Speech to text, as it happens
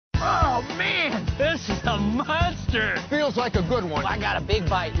That's a monster. Feels like a good one. I got a big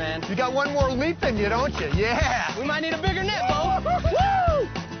bite, man. You got one more leap in you, don't you? Yeah. We might need a bigger net, Bo. Woo!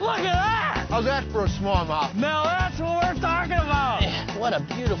 Look at that. How's that for a smallmouth? Now that's what we're talking about. Yeah, what a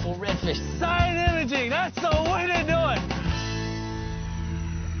beautiful redfish. Side imaging, that's the way to do it.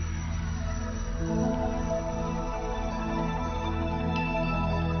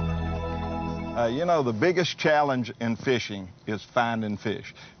 You know, the biggest challenge in fishing is finding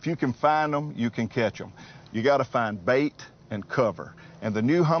fish. If you can find them, you can catch them. You got to find bait and cover. And the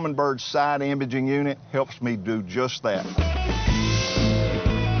new Humminbird side imaging unit helps me do just that.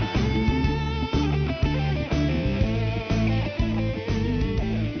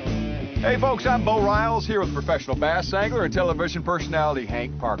 Hey folks, I'm Bo Riles here with professional bass angler and television personality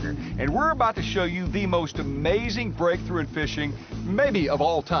Hank Parker. And we're about to show you the most amazing breakthrough in fishing, maybe of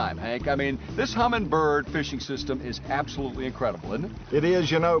all time, Hank. I mean, this Humminbird fishing system is absolutely incredible, isn't it? It is.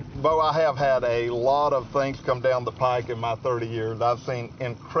 You know, Bo, I have had a lot of things come down the pike in my 30 years. I've seen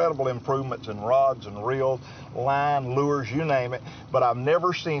incredible improvements in rods and reels, line, lures, you name it. But I've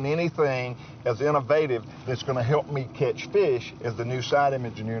never seen anything as innovative that's going to help me catch fish as the new side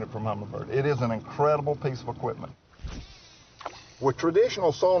imaging unit from Humminbird. It is an incredible piece of equipment. With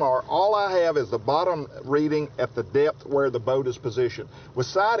traditional sonar, all I have is the bottom reading at the depth where the boat is positioned. With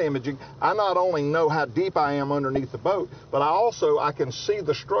side imaging, I not only know how deep I am underneath the boat, but I can see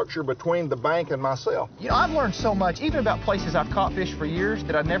the structure between the bank and myself. You know, I've learned so much, even about places I've caught fish for years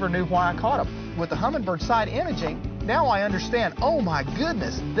that I never knew why I caught them. With the Humminbird side imaging, now I understand, oh my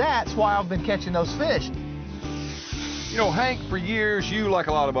goodness, that's why I've been catching those fish. You know, Hank, for years, you, like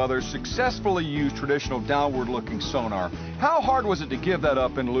a lot of others, successfully used traditional downward-looking sonar. How hard was it to give that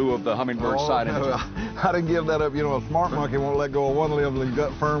up in lieu of the Humminbird side imaging? I didn't give that up. You know, a smart monkey won't let go of one limb and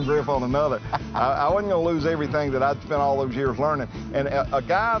got firm grip on another. I wasn't going to lose everything that I'd spent all those years learning. And a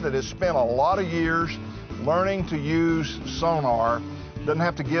guy that has spent a lot of years learning to use sonar doesn't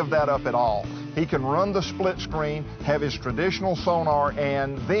have to give that up at all. He can run the split screen, have his traditional sonar,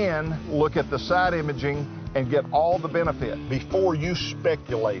 and then look at the side imaging and get all the benefit. Before you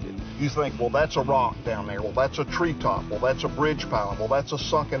speculated, you think, well, that's a rock down there, well, that's a treetop, well, that's a bridge pile, well, that's a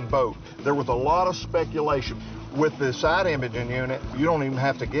sunken boat. There was a lot of speculation. With the side imaging unit, you don't even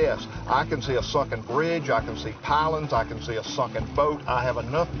have to guess. I can see a sunken bridge, I can see pilings, I can see a sunken boat. I have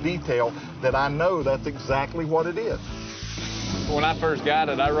enough detail that I know that's exactly what it is. When I first got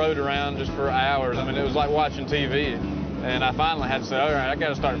it, I rode around just for hours. I mean, it was like watching TV. And I finally had to say, all right, I got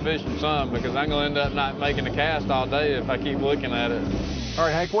to start fishing some because I'm going to end up not making a cast all day if I keep looking at it. All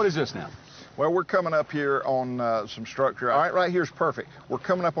right, Hank, what is this now? Well, we're coming up here on some structure. All right here's perfect. We're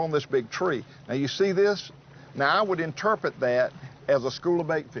coming up on this big tree. Now, you see this? Now, I would interpret that as a school of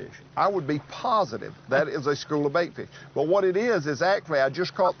bait fish. I would be positive that is a school of bait fish. But what it is actually I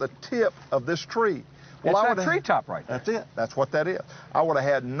just caught the tip of this tree. Well, it's that treetop right there. That's it. That's what that is. I would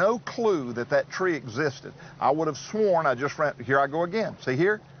have had no clue that that tree existed. I would have sworn I just ran. Here I go again. See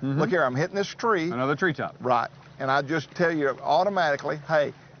here? Look here. I'm hitting this tree. Another treetop. Right. And I just tell you automatically,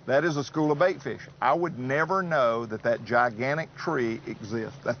 hey, that is a school of bait fish. I would never know that that gigantic tree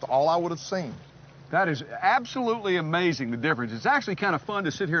exists. That's all I would have seen. That is absolutely amazing, the difference. It's actually kind of fun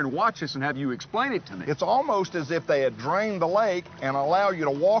to sit here and watch this and have you explain it to me. It's almost as if they had drained the lake and allow you to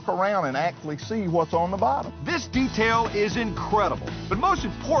walk around and actually see what's on the bottom. This detail is incredible, but most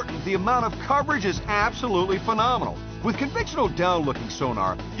important, the amount of coverage is absolutely phenomenal. With conventional down-looking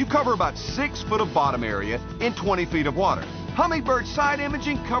sonar, you cover about 6 foot of bottom area in 20 feet of water. Humminbird side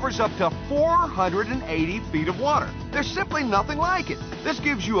imaging covers up to 480 feet of water. There's simply nothing like it. This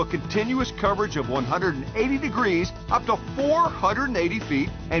gives you a continuous coverage of 180 degrees up to 480 feet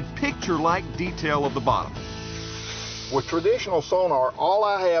and picture-like detail of the bottom. With traditional sonar, all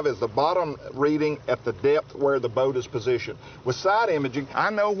I have is the bottom reading at the depth where the boat is positioned. With side imaging, I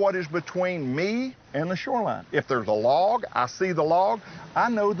know what is between me and the shoreline. If there's a log, I see the log, I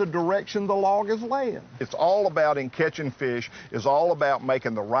know the direction the log is laying. It's all about, in catching fish, is all about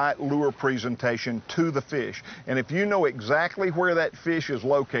making the right lure presentation to the fish. And if you know exactly where that fish is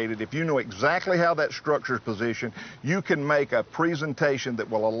located, if you know exactly how that structure is positioned, you can make a presentation that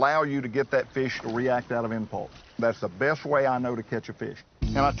will allow you to get that fish to react out of impulse. That's the best way I know to catch a fish.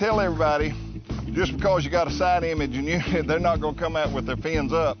 And I tell everybody, just because you got a side image and they're not going to come out with their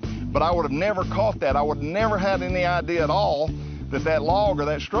fins up. But I would have never caught that. I would have never had any idea at all that that log or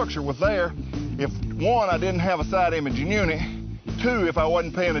that structure was there if, one, I didn't have a side imaging unit, two, if I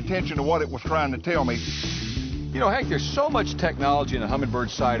wasn't paying attention to what it was trying to tell me. You know, Hank, there's so much technology in the Humminbird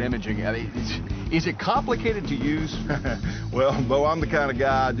side imaging. I mean, Is it complicated to use? Well, Bo, I'm the kind of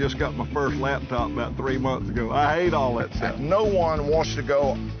guy, I just got my first laptop about 3 months ago. I hate all that stuff. No one wants to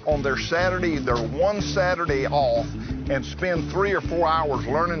go on their Saturday, their one Saturday off, and spend 3 or 4 hours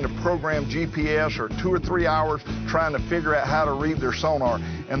learning to program GPS or 2 or 3 hours trying to figure out how to read their sonar.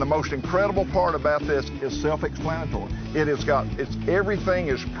 And the most incredible part about this is self-explanatory. Everything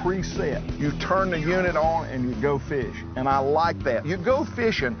is preset. You turn the unit on and you go fish. And I like that. You go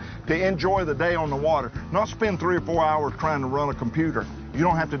fishing to enjoy the day on the water, not spend 3 or 4 hours trying to run a computer. You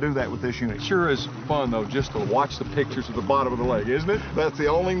don't have to do that with this unit. Sure is fun, though, just to watch the pictures at the bottom of the lake, isn't it? That's the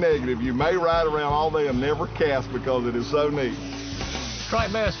only negative. You may ride around all day and never cast because it is so neat.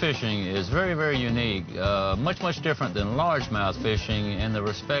 Striped bass fishing is very, very unique, much different than largemouth fishing in the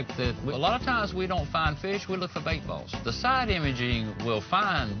respect that a lot of times we don't find fish, we look for bait balls. The side imaging will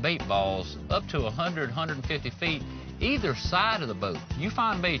find bait balls up to 100, 150 feet either side of the boat. You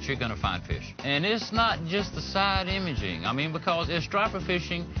find bait, you're going to find fish. And it's not just the side imaging. I mean, because as striper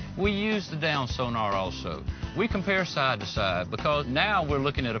fishing, we use the down sonar also. We compare side to side because now we're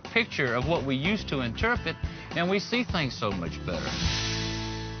looking at a picture of what we used to interpret, and we see things so much better.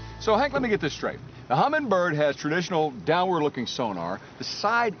 So, Hank, let me get this straight. The Humminbird has traditional downward-looking sonar, the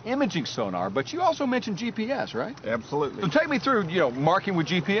side imaging sonar, but you also mentioned GPS, right? Absolutely. So take me through, marking with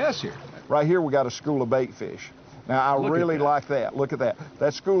GPS here. Right here we got a school of bait fish. Now, I really like that. Look at that.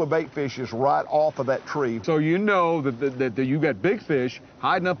 That school of bait fish is right off of that tree. So you know that you've got big fish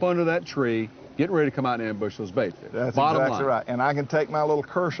hiding up under that tree, getting ready to come out and ambush those bait fish. That's Bottom exactly line. right. And I can take my little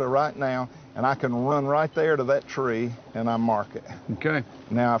cursor right now, and I can run right there to that tree, and I mark it. Okay.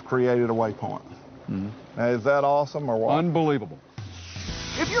 Now I've created a waypoint. Now, is that awesome or what? Unbelievable.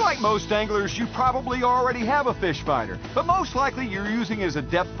 If you're like most anglers, you probably already have a fish finder, but most likely you're using it as a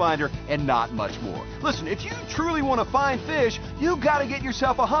depth finder and not much more. Listen, if you truly want to find fish, you've got to get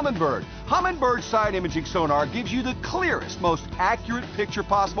yourself a Humminbird. Humminbird side imaging sonar gives you the clearest, most accurate picture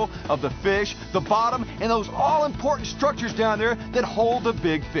possible of the fish, the bottom, and those all-important structures down there that hold the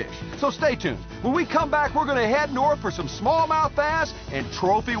big fish. So stay tuned. When we come back, we're going to head north for some smallmouth bass and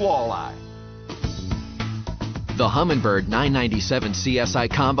trophy walleye. The Humminbird 997 CSI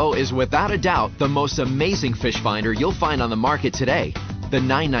combo is without a doubt the most amazing fish finder you'll find on the market today. The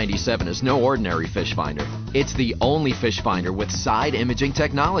 997 is no ordinary fish finder. It's the only fish finder with side imaging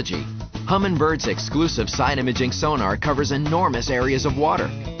technology. Humminbird's exclusive side imaging sonar covers enormous areas of water,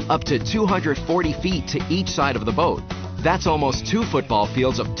 up to 240 feet to each side of the boat. That's almost 2 football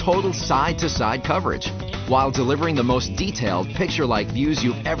fields of total side-to-side coverage, while delivering the most detailed picture-like views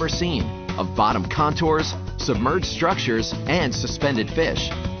you've ever seen of bottom contours, submerged structures, and suspended fish.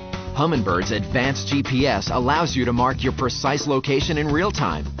 Humminbird's advanced GPS allows you to mark your precise location in real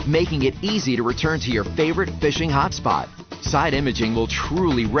time, making it easy to return to your favorite fishing hotspot. Side imaging will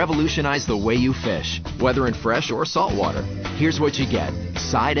truly revolutionize the way you fish, whether in fresh or saltwater. Here's what you get: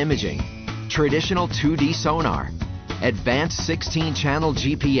 side imaging, traditional 2D sonar, advanced 16-channel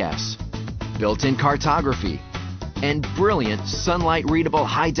GPS, built-in cartography, and brilliant sunlight-readable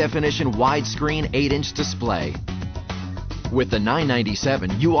high-definition widescreen 8-inch display. With the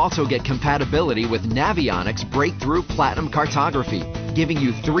 997, you also get compatibility with Navionics breakthrough Platinum Cartography, giving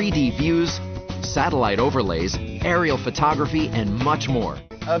you 3D views, satellite overlays, aerial photography, and much more.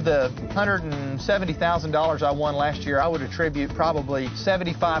 Of the $170,000 I won last year, I would attribute probably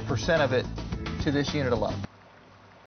 75% of it to this unit alone.